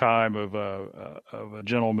example one time of a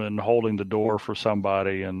gentleman holding the door for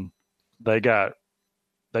somebody, and they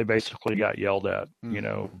basically got yelled at.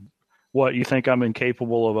 Mm-hmm. What, you think I'm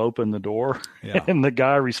incapable of opening the door? Yeah. And the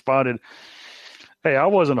guy responded, hey, I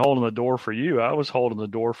wasn't holding the door for you. I was holding the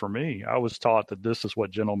door for me. I was taught that this is what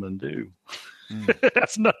gentlemen do. It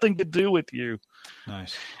has nothing to do with you.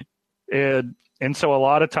 Nice. And so a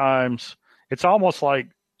lot of times it's almost like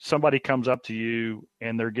somebody comes up to you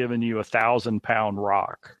and they're giving you 1,000-pound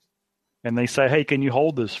rock and they say, hey, can you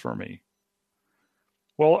hold this for me?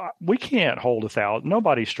 Well, we can't hold 1,000.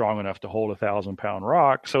 Nobody's strong enough to hold 1,000-pound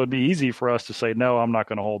rock. So it'd be easy for us to say, no, I'm not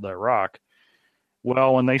going to hold that rock.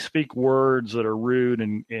 Well, when they speak words that are rude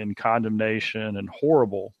and condemnation and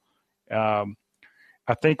horrible,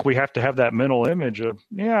 I think we have to have that mental image of,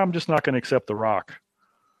 yeah, I'm just not going to accept the rock.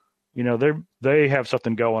 They have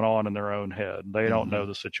something going on in their own head. They don't know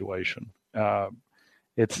the situation.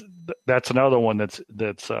 That's another one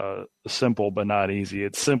that's simple but not easy.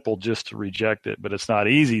 It's simple just to reject it, but it's not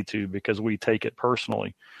easy to, because we take it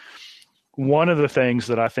personally. One of the things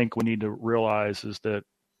that I think we need to realize is that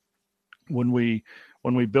when we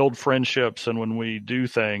build friendships and when we do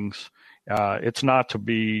things, it's not to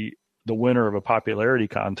be the winner of a popularity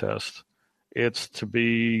contest. It's to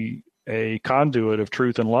be a conduit of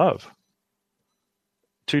truth and love.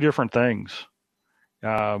 Two different things.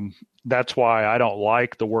 That's why I don't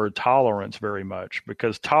like the word tolerance very much,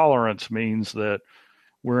 because tolerance means that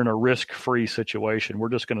we're in a risk-free situation. We're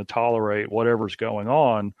just going to tolerate whatever's going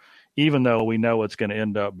on, even though we know it's going to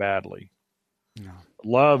end up badly. No.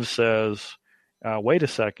 Love says, wait a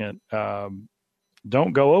second,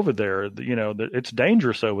 don't go over there. It's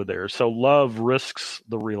dangerous over there. So love risks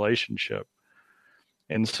the relationship.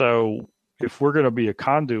 And so if we're going to be a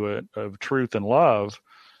conduit of truth and love,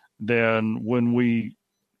 then when we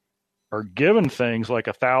are given things like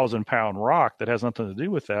 1,000-pound rock that has nothing to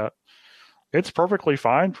do with that, it's perfectly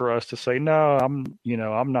fine for us to say, no, I'm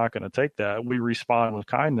not going to take that. We respond with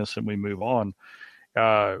kindness and we move on.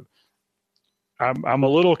 I'm a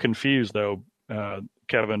little confused though,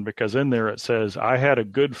 Kevin, because in there it says, I had a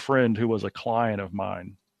good friend who was a client of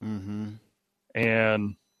mine. Mm-hmm.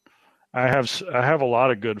 And I have a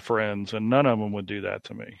lot of good friends, and none of them would do that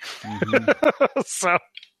to me. Mm-hmm. So,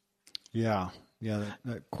 yeah,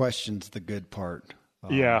 that questions the good part.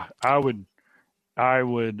 Yeah, I would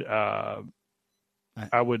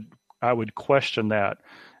question that.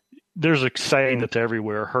 There's a saying that's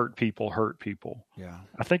everywhere: hurt people hurt people. Yeah,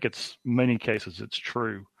 I think it's many cases it's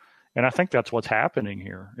true. And I think that's what's happening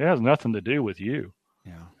here. It has nothing to do with you.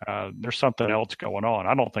 Yeah. There's something else going on.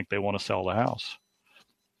 I don't think they want to sell the house.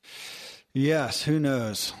 Yes. Who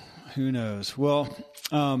knows? Who knows? Well,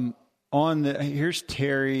 here's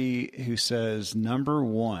Terry who says, number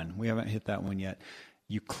one, we haven't hit that one yet.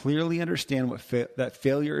 You clearly understand that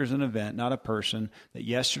failure is an event, not a person, that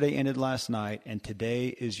yesterday ended last night, and today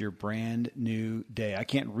is your brand new day. I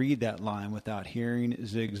can't read that line without hearing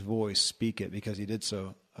Zig's voice speak it, because he did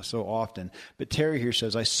so often. But Terry here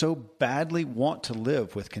says, I so badly want to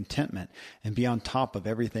live with contentment and be on top of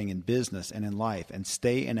everything in business and in life and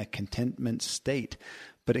stay in a contentment state.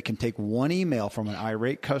 But it can take one email from an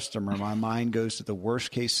irate customer. My mind goes to the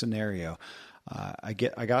worst case scenario.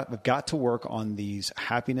 I've got to work on these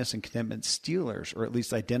happiness and contentment stealers, or at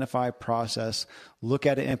least identify, process, look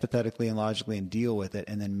at it empathetically and logically, and deal with it,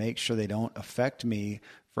 and then make sure they don't affect me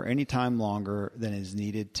for any time longer than is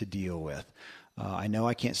needed to deal with. I know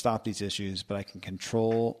I can't stop these issues, but I can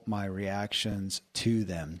control my reactions to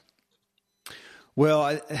them.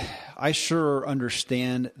 Well, I sure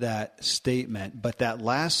understand that statement, but that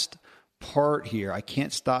last part here, I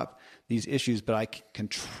can't stop these issues, but I can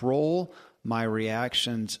control my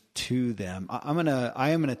reactions to them. I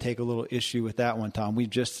am gonna take a little issue with that one, Tom. We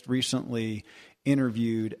just recently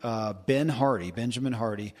interviewed Benjamin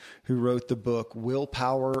Hardy, who wrote the book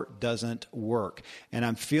Willpower Doesn't Work. And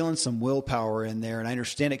I'm feeling some willpower in there, and I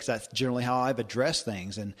understand it because that's generally how I've addressed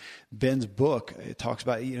things. And Ben's book, it talks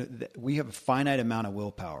about, we have a finite amount of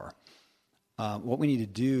willpower. What we need to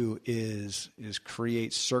do is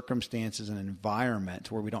create circumstances and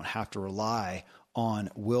environment where we don't have to rely on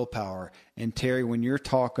willpower. And Terry, when you're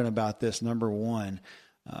talking about this, number one,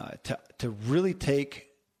 to really take,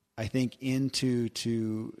 I think,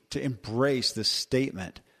 to embrace this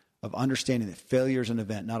statement of understanding that failure is an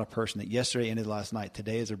event, not a person, that yesterday ended last night,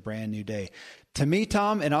 today is a brand new day. To me,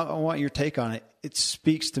 Tom, and I want your take on it, it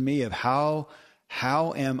speaks to me of how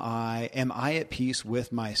am I at peace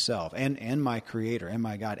with myself and my Creator and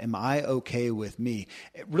my God? Am I okay with me?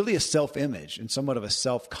 Really a self-image and somewhat of a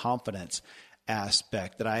self-confidence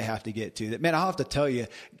aspect that I have to get to. That, man, I'll have to tell you,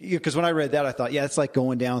 because when I read that, I thought, yeah, it's like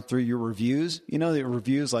going down through your reviews, the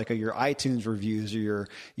reviews, like your iTunes reviews or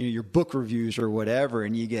your book reviews or whatever.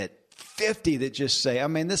 And you get 50 that just say, I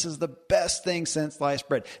mean, this is the best thing since sliced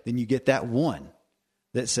bread. Then you get that one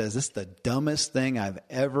that says, this is the dumbest thing I've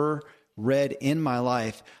ever read in my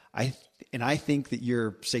life. I think that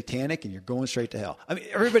you're satanic and you're going straight to hell. I mean,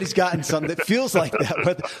 everybody's gotten something that feels like that,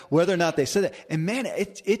 but whether or not they said that. And man,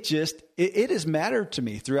 it has mattered to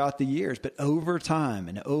me throughout the years, but over time,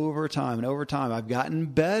 I've gotten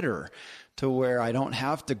better to where I don't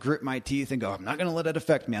have to grit my teeth and go, I'm not going to let it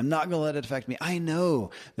affect me. I'm not going to let it affect me. I know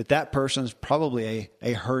that person's probably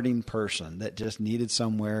a hurting person that just needed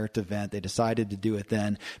somewhere to vent. They decided to do it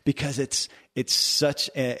then because it's such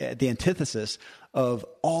the antithesis of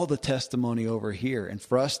all the testimony over here. And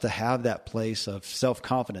for us to have that place of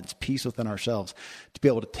self-confidence, peace within ourselves, to be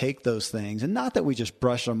able to take those things, and not that we just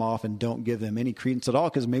brush them off and don't give them any credence at all,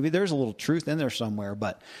 because maybe there's a little truth in there somewhere,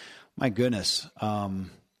 but my goodness,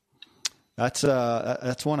 that's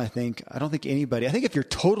one I don't think anybody, I think if you're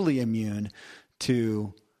totally immune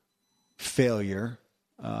to failure,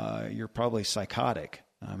 you're probably psychotic.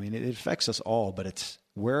 I mean, it affects us all, but it's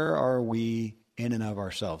where are we in and of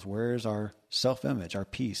ourselves? Where's our self-image, our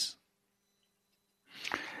peace?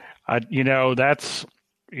 Dad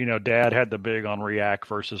had the big on react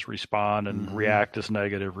versus respond, and react is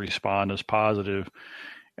negative, respond is positive.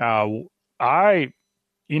 I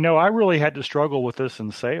really had to struggle with this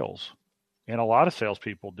in sales, and a lot of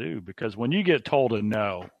salespeople do, because when you get told a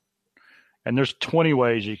no, and there's 20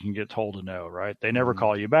 ways you can get told a no, right? They never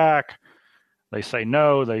call you back. They say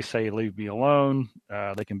no. They say, leave me alone.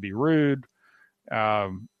 They can be rude.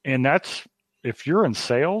 And that's, if you're in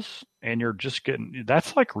sales and you're just getting,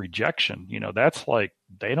 that's like rejection, that's like,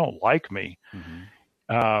 they don't like me.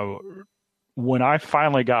 When I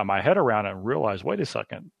finally got my head around it and realized, wait a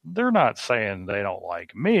second, they're not saying they don't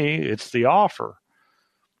like me. It's the offer.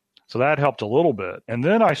 So that helped a little bit. And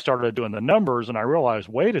then I started doing the numbers and I realized,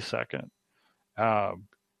 wait a second,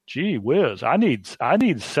 gee whiz, I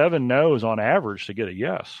need 7 no's on average to get a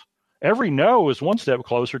yes. Every no is one step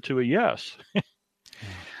closer to a yes.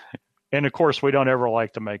 And of course, we don't ever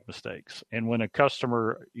like to make mistakes. And when a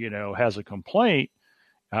customer, has a complaint,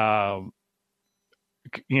 it's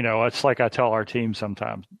like I tell our team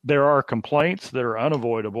sometimes, there are complaints that are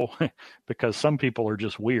unavoidable because some people are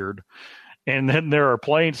just weird. And then there are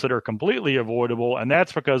complaints that are completely avoidable, and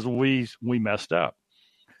that's because we messed up.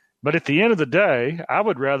 But at the end of the day, I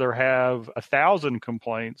would rather have 1,000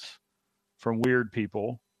 complaints from weird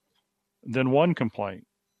people than one complaint.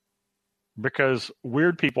 because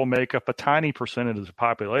weird people make up a tiny percentage of the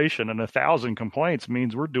population, and 1,000 complaints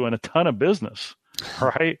means we're doing a ton of business,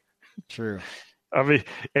 right? True. I mean,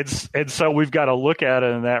 and so we've got to look at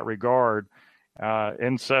it in that regard.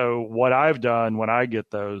 And so what I've done when I get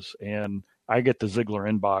those, and I get the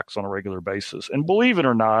Ziglar inbox on a regular basis, and believe it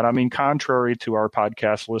or not, I mean, contrary to our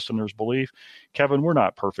podcast listeners' belief, Kevin, we're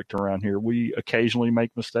not perfect around here. We occasionally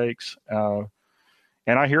make mistakes, and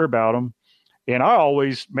I hear about them. And I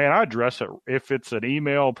always, I address it. If it's an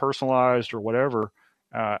email, personalized or whatever,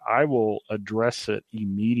 I will address it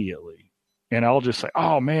immediately. And I'll just say,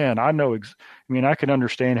 oh, man, I know. I can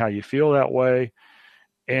understand how you feel that way.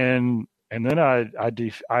 And then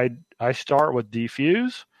I start with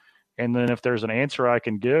defuse. And then if there's an answer I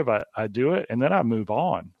can give, I do it. And then I move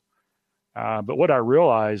on. But what I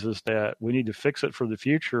realize is that we need to fix it for the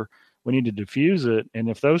future. We need to diffuse it. And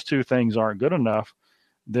if those two things aren't good enough,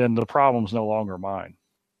 then the problem's no longer mine.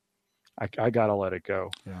 I got to let it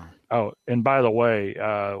go. Yeah. Oh, and by the way,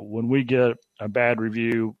 when we get a bad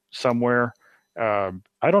review somewhere, I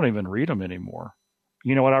don't even read them anymore.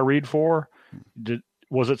 You know what I read for?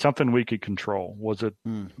 Was it something we could control? Was it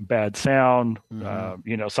bad sound?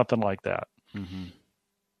 Something like that.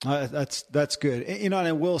 Mm-hmm. That's good. And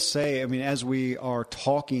I will say, as we are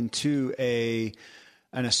talking to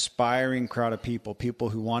an aspiring crowd of people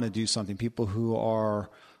who want to do something, people who are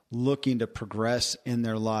looking to progress in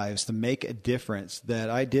their lives, to make a difference, that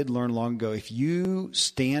I did learn long ago, if you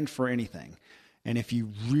stand for anything, and if you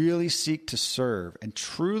really seek to serve and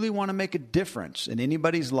truly want to make a difference in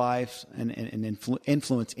anybody's life and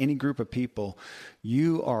influence any group of people,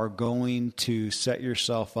 you are going to set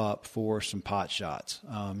yourself up for some pot shots.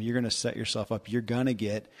 You're going to set yourself up. You're going to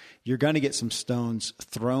get some stones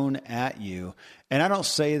thrown at you. And I don't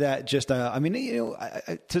say that just,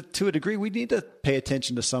 to a degree, we need to pay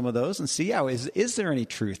attention to some of those and see, is there any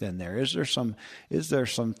truth in there? Is there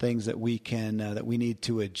some things that we can, that we need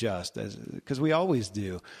to adjust, because we always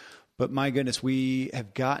do. But my goodness, we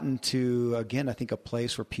have gotten to, again, I think a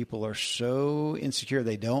place where people are so insecure.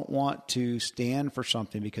 They don't want to stand for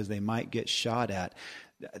something because they might get shot at.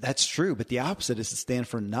 That's true. But the opposite is to stand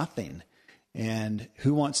for nothing. And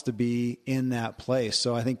who wants to be in that place?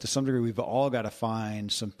 So I think to some degree, we've all got to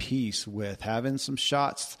find some peace with having some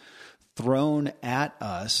shots thrown at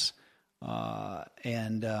us,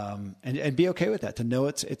 and be okay with that, to know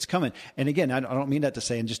it's coming. And again, I don't mean that to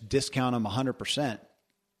say and just discount them 100%.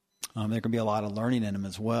 There can be a lot of learning in them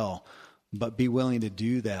as well, but be willing to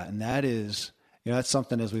do that. And that is, that's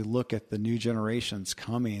something as we look at the new generations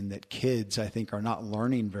coming, that kids, I think, are not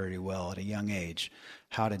learning very well at a young age,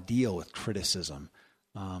 how to deal with criticism.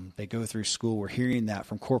 They go through school. We're hearing that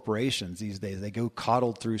from corporations these days. They go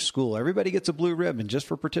coddled through school. Everybody gets a blue ribbon just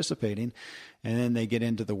for participating. And then they get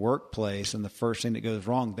into the workplace, and the first thing that goes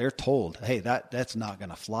wrong, they're told, hey, that's not going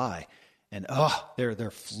to fly. And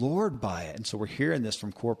they're floored by it. And so we're hearing this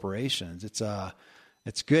from corporations.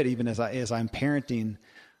 It's good, even as I'm parenting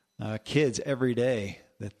kids every day,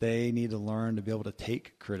 that they need to learn to be able to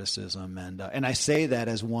take criticism. And I say that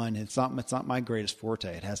as one, it's not my greatest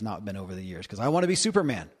forte. It has not been over the years, because I want to be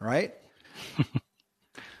Superman, right?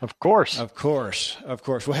 Of course.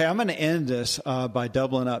 Well, hey, I'm going to end this by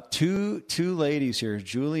doubling up. Two ladies here,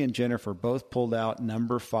 Julie and Jennifer, both pulled out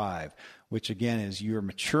number 5, which again is, you're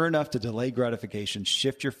mature enough to delay gratification,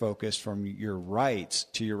 shift your focus from your rights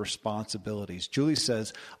to your responsibilities. Julie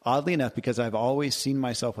says, oddly enough, because I've always seen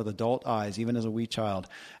myself with adult eyes, even as a wee child,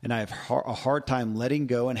 and I have a hard time letting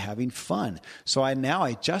go and having fun. So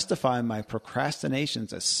I justify my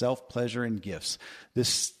procrastinations as self-pleasure and gifts. This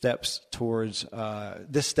step starts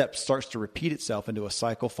to repeat itself into a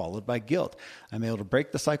cycle followed by guilt. I'm able to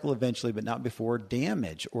break the cycle eventually, but not before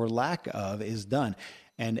damage or lack of is done.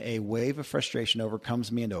 And a wave of frustration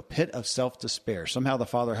overcomes me into a pit of self-despair. Somehow the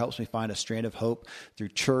Father helps me find a strand of hope through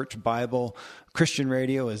church, Bible, Christian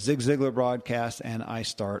radio, a Zig Ziglar broadcast, and I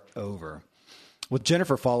start over. Well,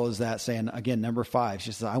 Jennifer follows that saying, again, number 5,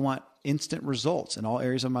 she says, I want instant results in all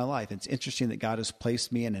areas of my life. It's interesting that God has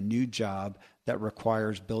placed me in a new job that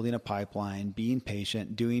requires building a pipeline, being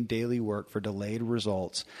patient, doing daily work for delayed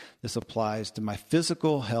results. This applies to my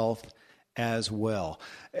physical health as well.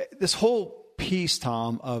 This whole piece,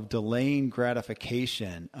 Tom, of delaying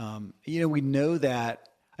gratification, we know that,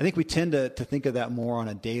 I think we tend to think of that more on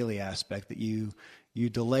a daily aspect, that you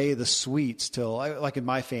delay the sweets till, like in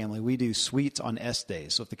my family, we do sweets on S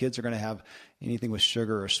days. So if the kids are going to have anything with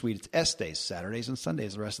sugar or sweet, it's S days, Saturdays and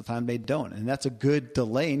Sundays. The rest of the time they don't. And that's a good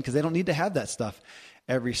delaying, because they don't need to have that stuff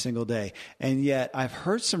every single day. And yet I've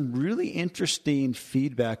heard some really interesting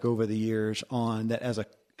feedback over the years on that as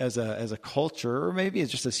a culture, or maybe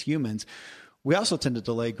it's just as humans, we also tend to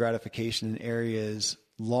delay gratification in areas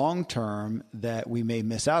long-term that we may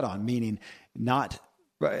miss out on, meaning not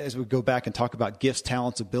as we go back and talk about gifts,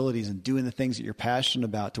 talents, abilities, and doing the things that you're passionate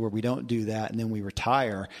about, to where we don't do that and then we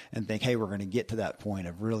retire and think, hey, we're going to get to that point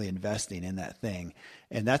of really investing in that thing.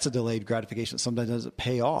 And that's a delayed gratification that sometimes doesn't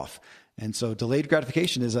pay off. And so delayed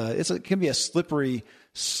gratification it can be a slippery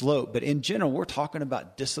slope. But in general, we're talking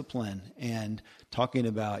about discipline and talking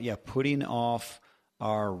about, putting off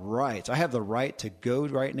our rights. I have the right to go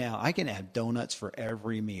right now. I can have donuts for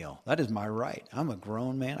every meal. That is my right. I'm a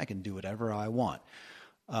grown man. I can do whatever I want.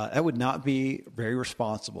 That would not be very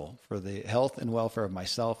responsible for the health and welfare of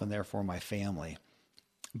myself and therefore my family.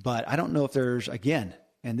 But I don't know if there's, again,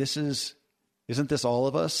 and isn't this all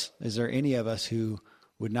of us? Is there any of us who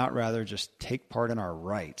would not rather just take part in our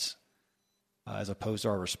rights as opposed to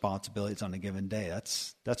our responsibilities on a given day?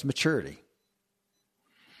 That's maturity.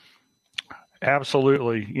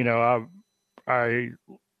 Absolutely. I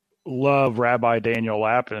love Rabbi Daniel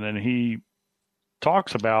Lapin, and he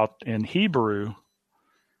talks about in Hebrew,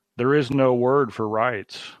 there is no word for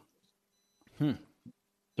rights.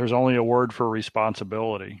 There's only a word for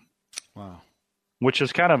responsibility. Wow. Which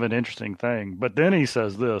is kind of an interesting thing. But then he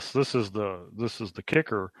says this is the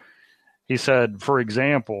kicker. He said, for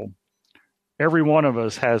example, every one of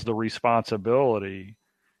us has the responsibility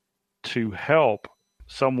to help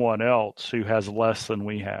someone else who has less than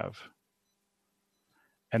we have.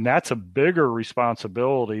 And that's a bigger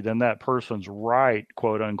responsibility than that person's right,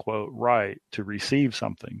 quote unquote, right to receive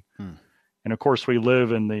something. And of course, we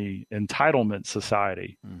live in the entitlement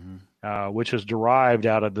society, which is derived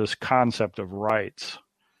out of this concept of rights.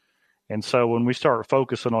 And so when we start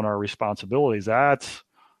focusing on our responsibilities, that's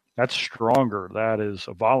stronger. That is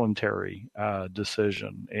a voluntary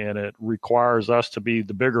decision, and it requires us to be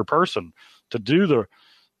the bigger person, to do the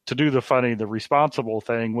responsible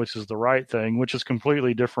thing, which is the right thing, which is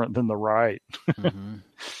completely different than the right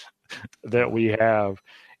that we have.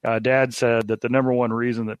 Dad said that the number one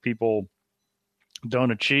reason that people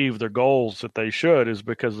don't achieve their goals that they should is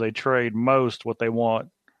because they trade most what they want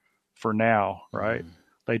for now, right?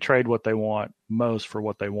 They trade what they want most for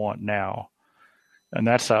what they want now. And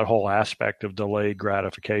that's that whole aspect of delayed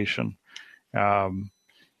gratification. It's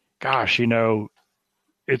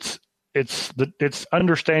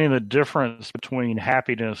understanding the difference between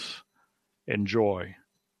happiness and joy.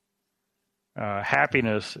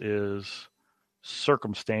 Happiness is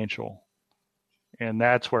circumstantial, and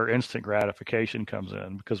that's where instant gratification comes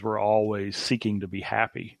in, because we're always seeking to be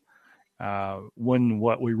happy. When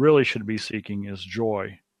what we really should be seeking is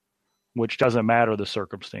joy, which doesn't matter the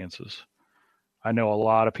circumstances. I know a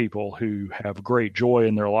lot of people who have great joy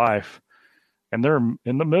in their life, and they're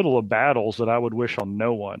in the middle of battles that I would wish on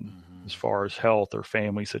no one, as far as health or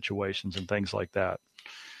family situations and things like that.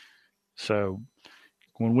 So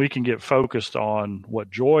when we can get focused on what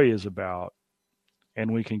joy is about,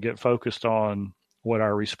 and we can get focused on what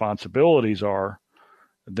our responsibilities are,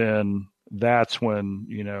 then that's when,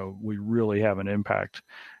 we really have an impact.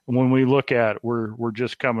 And when we look at, we're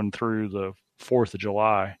just coming through the 4th of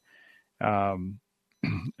July.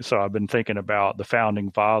 So I've been thinking about the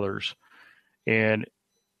founding fathers, and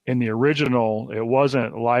in the original, it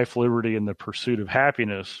wasn't life, liberty, and the pursuit of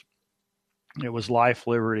happiness. It was life,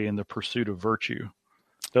 liberty, and the pursuit of virtue.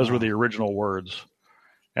 Those were the original words.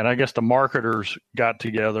 And I guess the marketers got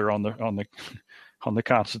together on the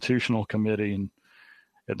Constitutional Committee, and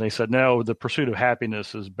they said, no, the pursuit of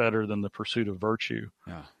happiness is better than the pursuit of virtue.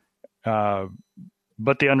 Yeah.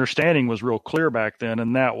 But the understanding was real clear back then,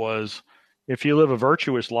 and that was, if you live a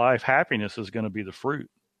virtuous life, happiness is going to be the fruit.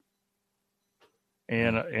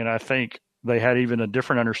 And I think they had even a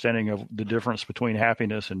different understanding of the difference between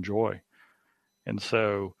happiness and joy. And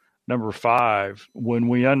so, number 5, when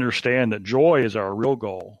we understand that joy is our real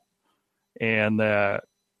goal, and that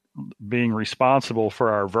being responsible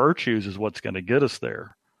for our virtues is what's going to get us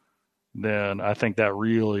there, then I think that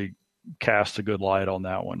really casts a good light on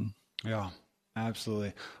that one. Yeah,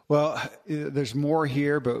 absolutely. Well, there's more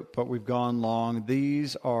here, but we've gone long.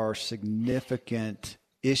 These are significant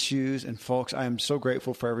issues. And folks, I am so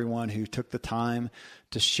grateful for everyone who took the time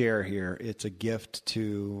to share here. It's a gift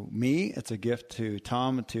to me. It's a gift to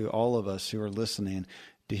Tom and to all of us who are listening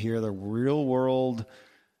to hear the real world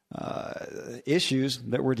issues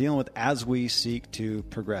that we're dealing with as we seek to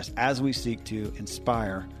progress, as we seek to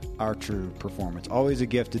inspire our true performance. Always a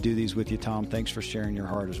gift to do these with you, Tom. Thanks for sharing your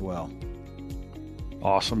heart as well.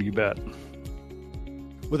 Awesome. You bet.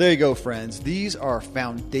 Well, there you go, friends. These are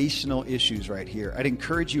foundational issues right here. I'd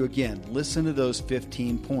encourage you, again, listen to those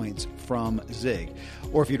 15 points from Zig.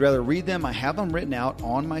 Or if you'd rather read them, I have them written out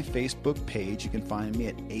on my Facebook page. You can find me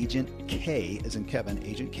at Agent K, as in Kevin,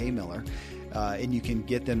 Agent K Miller. And you can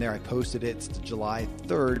get them there. I posted it. It's the July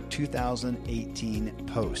 3rd, 2018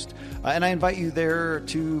 post. And I invite you there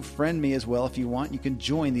to friend me as well if you want. You can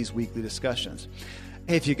join these weekly discussions.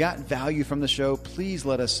 Hey, if you got value from the show, please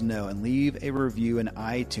let us know and leave a review in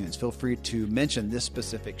iTunes. Feel free to mention this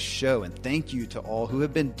specific show. And thank you to all who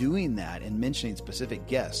have been doing that and mentioning specific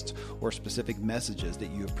guests or specific messages that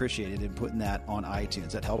you appreciated and putting that on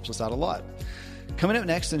iTunes. That helps us out a lot. Coming up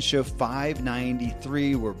next in show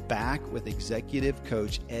 593, we're back with executive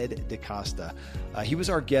coach Ed DaCosta. He was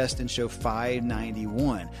our guest in show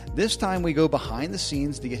 591. This time we go behind the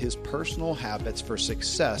scenes to get his personal habits for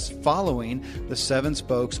success following the 7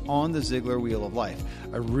 spokes on the Ziglar Wheel of Life.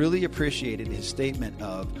 I really appreciated his statement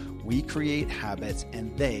of, we create habits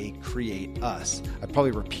and they create us. I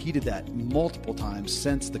probably repeated that multiple times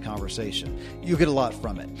since the conversation. You'll get a lot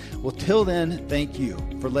from it. Well, till then, thank you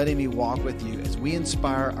for letting me walk with you as we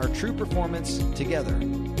inspire our true performance together.